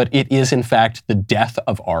 but it is in fact the death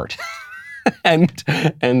of art. and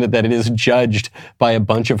that it is judged by a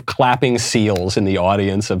bunch of clapping seals in the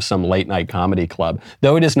audience of some late night comedy club.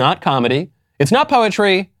 Though it is not comedy, it's not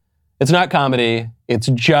poetry, it's not comedy, it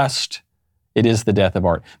is the death of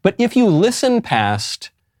art. But if you listen past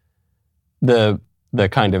the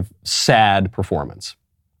kind of sad performance,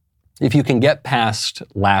 if you can get past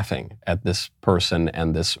laughing at this person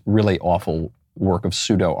and this really awful work of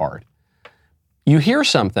pseudo art, you hear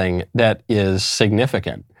something that is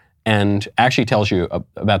significant and actually tells you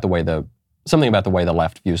about something about the way the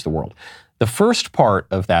left views the world. The first part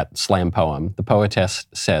of that slam poem, the poetess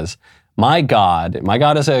says, my God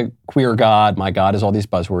is a queer God, my God is all these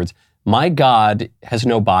buzzwords, my God has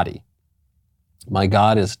no body. My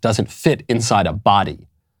God doesn't fit inside a body.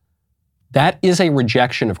 That is a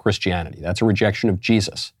rejection of Christianity. That's a rejection of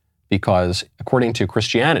Jesus, because according to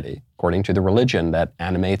Christianity, according to the religion that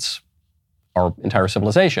animates our entire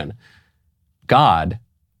civilization, God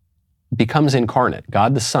becomes incarnate.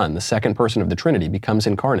 God the Son, the second person of the Trinity, becomes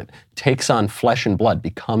incarnate, takes on flesh and blood,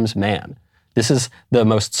 becomes man. This is the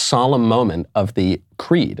most solemn moment of the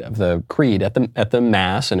creed at the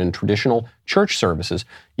Mass and in traditional church services.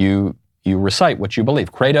 You recite what you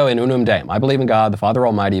believe. Credo in unum Deum. I believe in God, the Father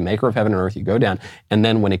Almighty, maker of heaven and earth. You go down. And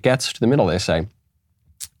then when it gets to the middle, they say,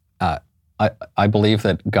 I believe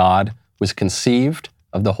that God was conceived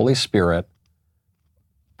of the Holy Spirit,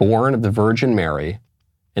 born of the Virgin Mary,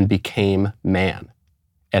 and became man.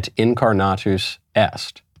 Et incarnatus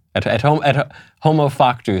est. Et homo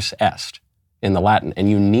factus est in the Latin. And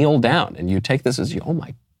you kneel down and you take this as, oh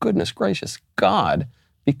my goodness gracious, God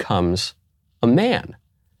becomes a man.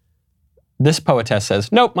 This poetess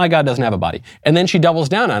says, nope, my God doesn't have a body. And then she doubles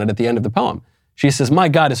down on it at the end of the poem. She says, my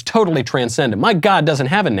God is totally transcendent. My God doesn't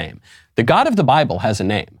have a name. The God of the Bible has a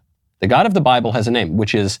name. The God of the Bible has a name,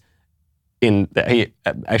 which is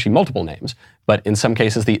actually multiple names, but in some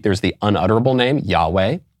cases there's the unutterable name,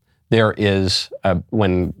 Yahweh. There is,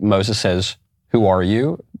 when Moses says, who are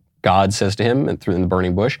you? God says to him, and through in the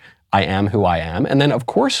burning bush, I am who I am. And then, of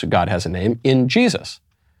course, God has a name in Jesus.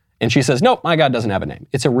 And she says, nope, my God doesn't have a name.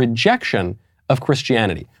 It's a rejection of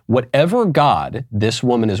Christianity. Whatever God this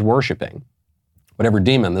woman is worshiping, whatever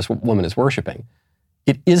demon this woman is worshiping,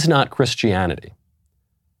 it is not Christianity.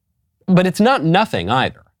 But it's not nothing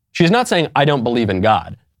either. She's not saying, I don't believe in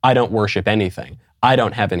God. I don't worship anything. I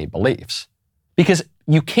don't have any beliefs. Because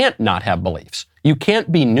you can't not have beliefs. You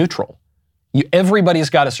can't be neutral. Everybody's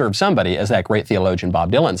got to serve somebody, as that great theologian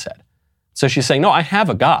Bob Dylan said. So she's saying, no, I have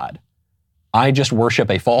a God. I just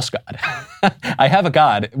worship a false God. I have a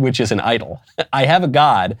God, which is an idol. I have a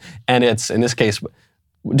God, and it's, in this case,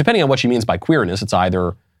 depending on what she means by queerness, it's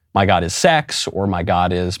either my God is sex, or my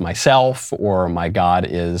God is myself, or my God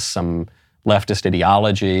is some leftist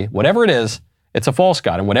ideology. Whatever it is, it's a false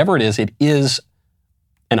God. And whatever it is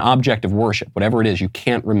an object of worship. Whatever it is, you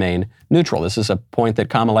can't remain neutral. This is a point that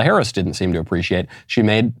Kamala Harris didn't seem to appreciate. She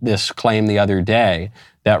made this claim the other day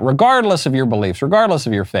that regardless of your beliefs, regardless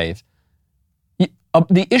of your faith,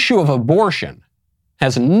 the issue of abortion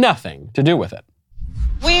has nothing to do with it.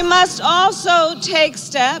 We must also take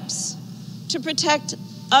steps to protect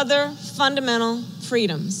other fundamental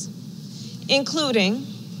freedoms, including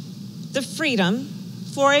the freedom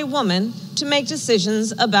for a woman to make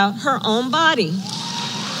decisions about her own body.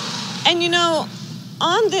 And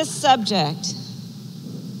On this subject,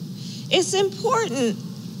 it's important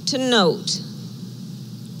to note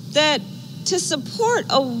that to support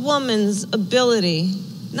a woman's ability,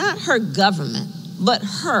 not her government, but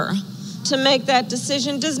her, to make that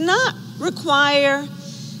decision does not require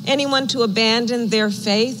anyone to abandon their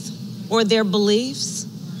faith or their beliefs.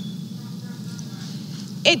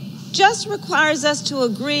 It just requires us to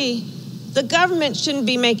agree the government shouldn't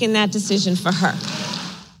be making that decision for her.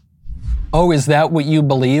 Oh, is that what you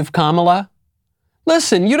believe, Kamala?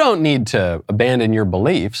 Listen, you don't need to abandon your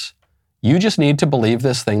beliefs. You just need to believe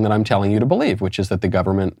this thing that I'm telling you to believe, which is that the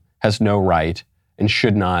government has no right and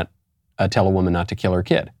should not tell a woman not to kill her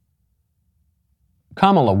kid.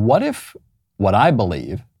 Kamala, what if what I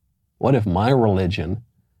believe, what if my religion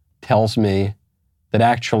tells me that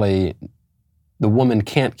actually the woman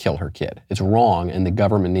can't kill her kid? It's wrong and the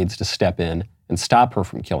government needs to step in and stop her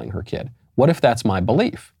from killing her kid. What if that's my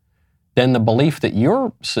belief? Then the belief that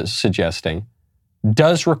you're suggesting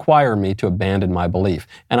does require me to abandon my belief.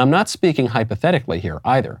 And I'm not speaking hypothetically here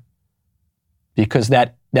either, because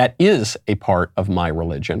that is a part of my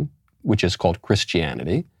religion, which is called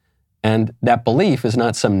Christianity. And that belief is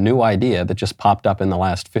not some new idea that just popped up in the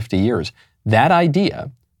last 50 years. That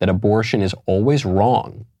idea that abortion is always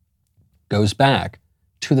wrong goes back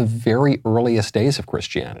to the very earliest days of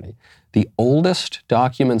Christianity. The oldest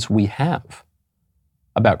documents we have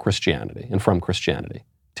about Christianity and from Christianity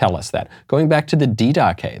tell us that. Going back to the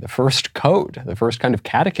Didache, the first code, the first kind of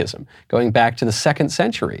catechism, going back to the 2nd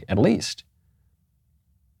century at least,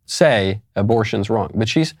 say abortion's wrong. But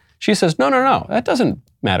she says, no, that doesn't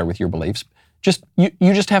matter with your beliefs. You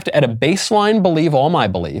just have to, at a baseline, believe all my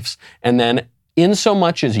beliefs, and then in so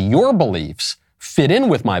much as your beliefs fit in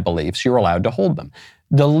with my beliefs, you're allowed to hold them.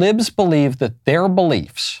 The libs believe that their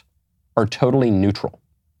beliefs are totally neutral.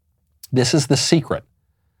 This is the secret.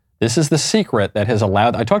 This is the secret that has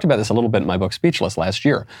allowed, I talked about this a little bit in my book Speechless last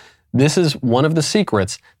year. This is one of the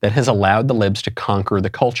secrets that has allowed the libs to conquer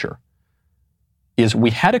the culture. Is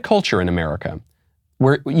we had a culture in America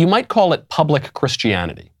where you might call it public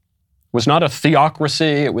Christianity. It was not a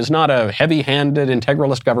theocracy, it was not a heavy-handed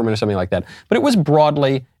integralist government or something like that, but it was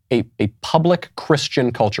broadly a public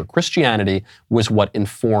Christian culture. Christianity was what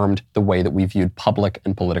informed the way that we viewed public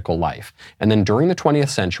and political life. And then during the 20th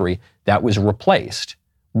century, that was replaced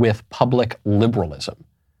with public liberalism,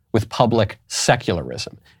 with public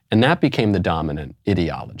secularism. And that became the dominant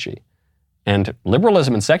ideology. And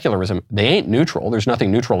liberalism and secularism, they ain't neutral. There's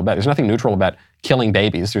nothing neutral about killing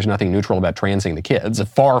babies. There's nothing neutral about transing the kids.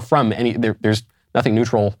 Far from any, there's nothing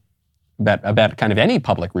neutral about kind of any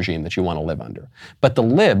public regime that you want to live under. But the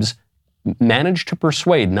libs managed to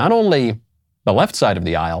persuade not only the left side of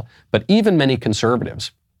the aisle, but even many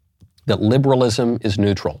conservatives that liberalism is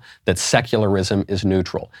neutral, that secularism is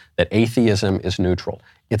neutral, that atheism is neutral.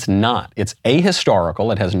 It's not. It's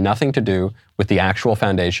ahistorical. It has nothing to do with the actual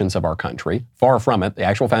foundations of our country. Far from it. The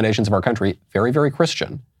actual foundations of our country, very, very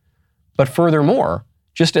Christian. But furthermore,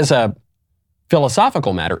 just as a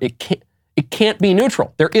philosophical matter, it can't be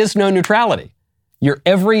neutral. There is no neutrality.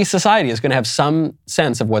 Every society is going to have some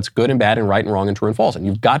sense of what's good and bad and right and wrong and true and false. And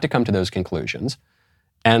you've got to come to those conclusions.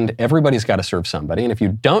 And everybody's got to serve somebody. And if you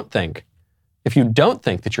don't think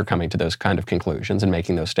that you're coming to those kind of conclusions and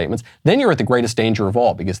making those statements, then you're at the greatest danger of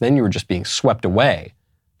all, because then you're just being swept away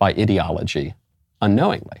by ideology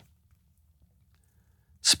unknowingly.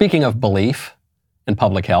 Speaking of belief and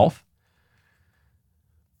public health,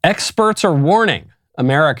 experts are warning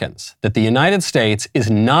Americans that the United States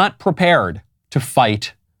is not prepared to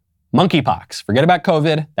fight monkeypox. Forget about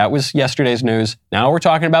COVID. That was yesterday's news. Now we're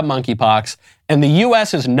talking about monkeypox. And the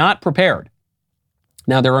U.S. is not prepared.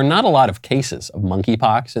 Now, there are not a lot of cases of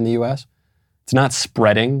monkeypox in the U.S. It's not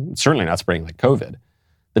spreading. It's certainly not spreading like COVID.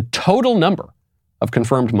 The total number of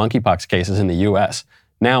confirmed monkeypox cases in the U.S.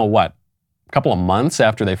 now, a couple of months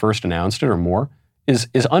after they first announced it or more, is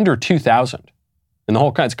under 2,000. In the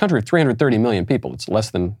whole country, it's a country of 330 million people. It's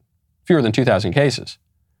fewer than 2,000 cases.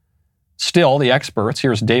 Still, the experts,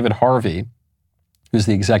 here's David Harvey, who's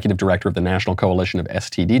the executive director of the National Coalition of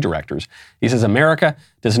STD Directors. He says, America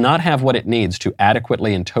does not have what it needs to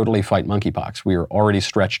adequately and totally fight monkeypox. We are already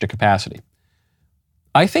stretched to capacity.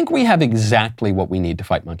 I think we have exactly what we need to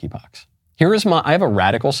fight monkeypox. I have a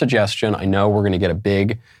radical suggestion. I know we're going to get a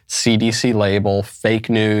big CDC label, fake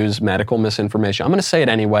news, medical misinformation. I'm going to say it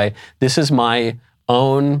anyway. This is my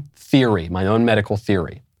own theory, my own medical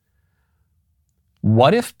theory.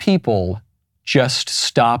 What if people just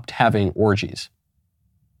stopped having orgies?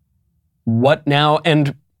 What now? And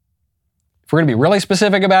if we're going to be really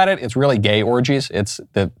specific about it, it's really gay orgies. It's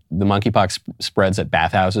the monkeypox spreads at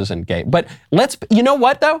bathhouses and gay. But you know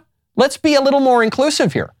what though? Let's be a little more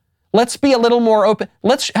inclusive here. Let's be a little more open.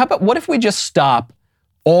 What if we just stop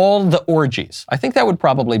all the orgies? I think that would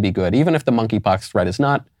probably be good, even if the monkeypox threat is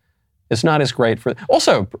not as great for.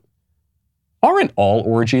 Also, aren't all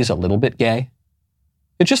orgies a little bit gay?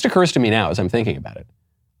 It just occurs to me now as I'm thinking about it.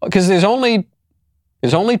 Because there's only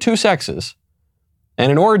two sexes,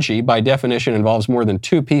 and an orgy, by definition, involves more than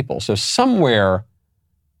two people. So somewhere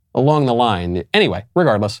along the line, anyway,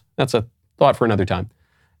 regardless, that's a thought for another time.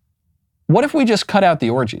 What if we just cut out the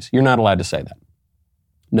orgies? You're not allowed to say that.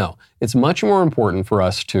 No, it's much more important for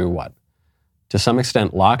us to what? To some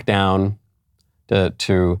extent, lock down,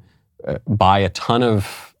 to buy a ton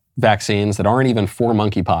of vaccines that aren't even for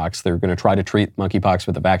monkeypox. They're going to try to treat monkeypox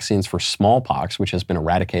with the vaccines for smallpox, which has been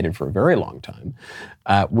eradicated for a very long time.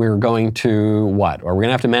 We're going to what? Are we going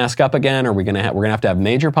to have to mask up again? Or we're going to have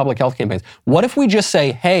major public health campaigns? What if we just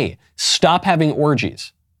say, hey, stop having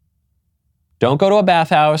orgies? Don't go to a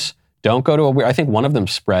bathhouse. Don't go to I think one of them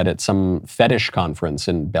spread at some fetish conference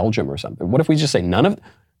in Belgium or something. What if we just say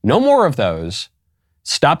no more of those,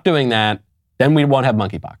 stop doing that, then we won't have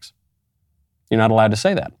monkeypox? You're not allowed to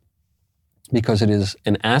say that because it is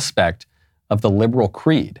an aspect of the liberal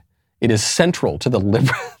creed. It is central to the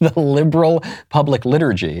liberal public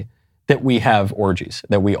liturgy that we have orgies,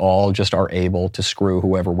 that we all just are able to screw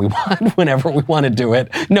whoever we want, whenever we want to do it,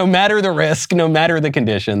 no matter the risk, no matter the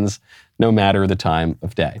conditions, no matter the time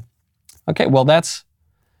of day. Okay, well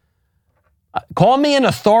call me an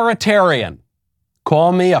authoritarian.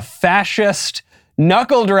 Call me a fascist,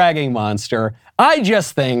 knuckle-dragging monster. I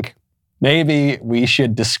just think maybe we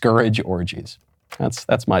should discourage orgies.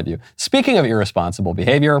 That's my view. Speaking of irresponsible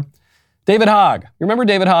behavior, David Hogg. You remember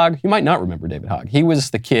David Hogg? You might not remember David Hogg. He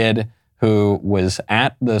was the kid who was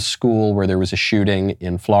at the school where there was a shooting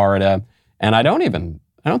in Florida, and I don't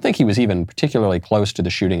think he was even particularly close to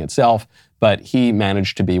the shooting itself, but he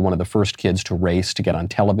managed to be one of the first kids to race to get on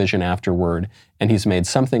television afterward, and he's made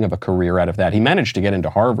something of a career out of that. He managed to get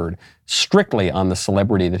into Harvard strictly on the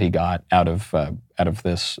celebrity that he got out of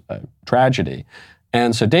this tragedy.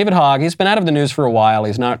 And so David Hogg, he's been out of the news for a while.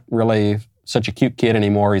 He's not really such a cute kid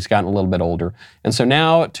anymore. He's gotten a little bit older. And so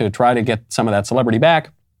now, to try to get some of that celebrity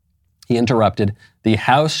back, he interrupted the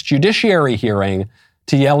House Judiciary hearing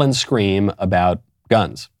to yell and scream about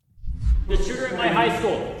guns. The shooter in my high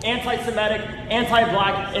school, anti-Semitic,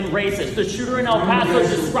 anti-black, and racist. The shooter in El Paso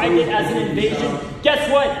described it as an invasion.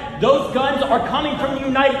 Guess what? Those guns are coming from the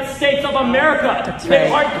United States of America. They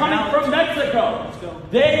aren't coming from Mexico.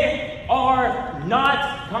 They are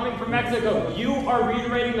not coming from Mexico. You are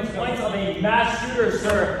reiterating the points of a mass shooter,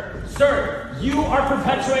 sir. Sir, you are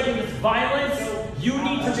perpetuating this violence. You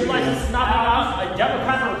need to realize this is not about a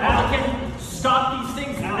Democrat or Republican. Stop these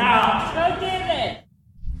things now. Go get it.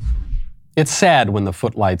 It's sad when the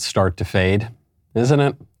footlights start to fade, isn't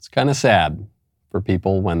it? It's kind of sad for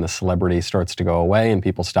people when the celebrity starts to go away and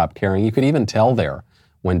people stop caring. You could even tell there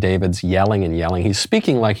when David's yelling and yelling. He's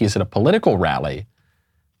speaking like he's at a political rally,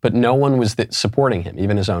 but no one was supporting him.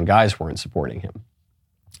 Even his own guys weren't supporting him.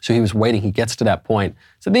 So he was waiting. He gets to that point.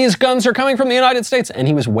 So these guns are coming from the United States. And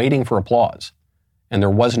he was waiting for applause. And there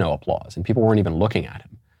was no applause. And people weren't even looking at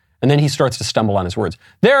him. And then he starts to stumble on his words.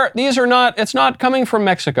 It's not coming from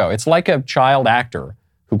Mexico. It's like a child actor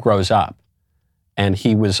who grows up. And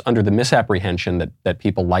he was under the misapprehension that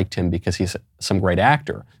people liked him because he's some great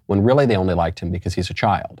actor, when really they only liked him because he's a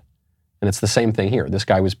child. And it's the same thing here. This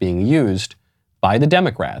guy was being used by the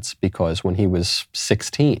Democrats because when he was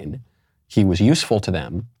 16, he was useful to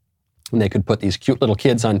them. And they could put these cute little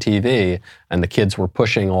kids on TV, and the kids were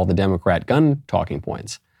pushing all the Democrat gun talking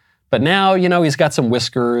points. But now, he's got some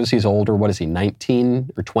whiskers. He's older. What is he,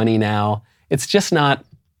 19 or 20 now? It's just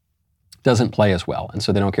doesn't play as well. And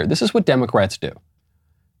so they don't care. This is what Democrats do.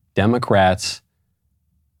 Democrats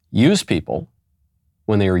use people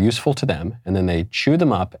when they are useful to them, and then they chew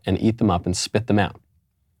them up and eat them up and spit them out.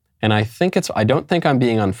 And I don't think I'm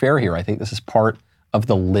being unfair here. I think this is part of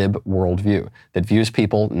the lib worldview that views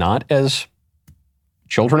people not as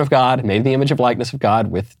children of God, made in the image of likeness of God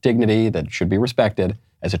with dignity that should be respected,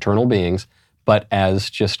 as eternal beings, but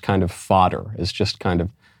as just kind of fodder, as just kind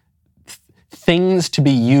of things to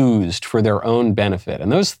be used for their own benefit.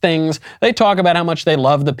 And those things, they talk about how much they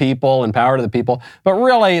love the people and power to the people, but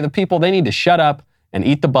really the people, they need to shut up and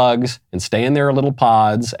eat the bugs and stay in their little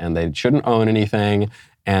pods, and they shouldn't own anything.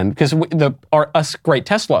 And because us great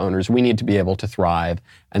Tesla owners, we need to be able to thrive,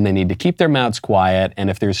 and they need to keep their mouths quiet.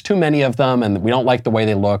 And if there's too many of them and we don't like the way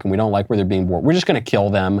they look and we don't like where they're being born, we're just going to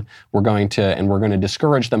kill them. We're going to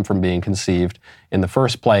discourage them from being conceived in the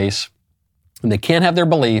first place. And they can't have their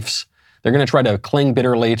beliefs. They're going to try to cling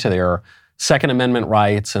bitterly to their Second Amendment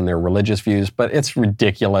rights and their religious views, but it's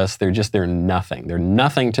ridiculous. They're nothing. They're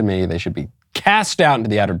nothing to me. They should be cast out into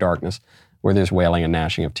the outer darkness where there's wailing and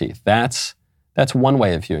gnashing of teeth. That's one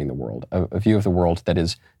way of viewing the world, a view of the world that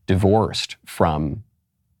is divorced from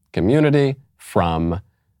community, from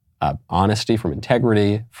honesty, from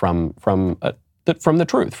integrity, from the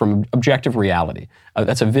truth, from objective reality.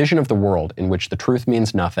 That's a vision of the world in which the truth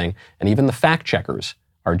means nothing, and even the fact checkers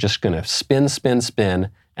are just going to spin,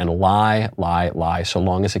 and lie, so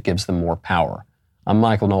long as it gives them more power. I'm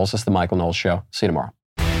Michael Knowles. This is The Michael Knowles Show. See you tomorrow.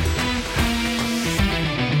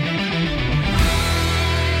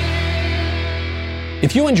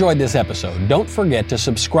 If you enjoyed this episode, don't forget to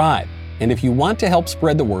subscribe. And if you want to help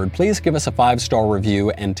spread the word, please give us a 5-star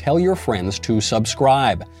review and tell your friends to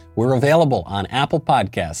subscribe. We're available on Apple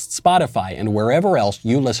Podcasts, Spotify, and wherever else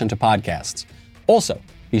you listen to podcasts. Also,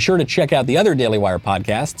 be sure to check out the other Daily Wire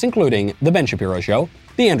podcasts, including The Ben Shapiro Show,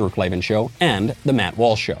 The Andrew Klavan Show, and The Matt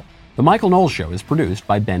Walsh Show. The Michael Knowles Show is produced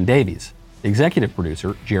by Ben Davies. Executive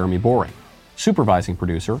producer, Jeremy Boring. Supervising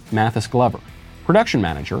producer, Mathis Glover. Production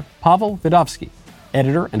manager, Pavel Vidovsky.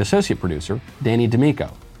 Editor and associate producer, Danny D'Amico.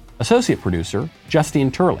 Associate producer,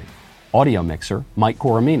 Justine Turley. Audio mixer, Mike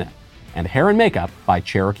Coromina. And hair and makeup by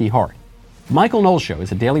Cherokee Hart. The Michael Knowles Show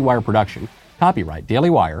is a Daily Wire production. Copyright Daily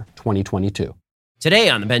Wire 2022. Today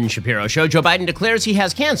on The Ben Shapiro Show, Joe Biden declares he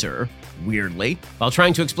has cancer, weirdly, while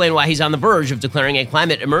trying to explain why he's on the verge of declaring a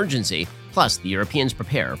climate emergency. Plus, the Europeans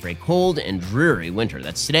prepare for a cold and dreary winter.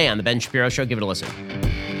 That's today on The Ben Shapiro Show. Give it a listen.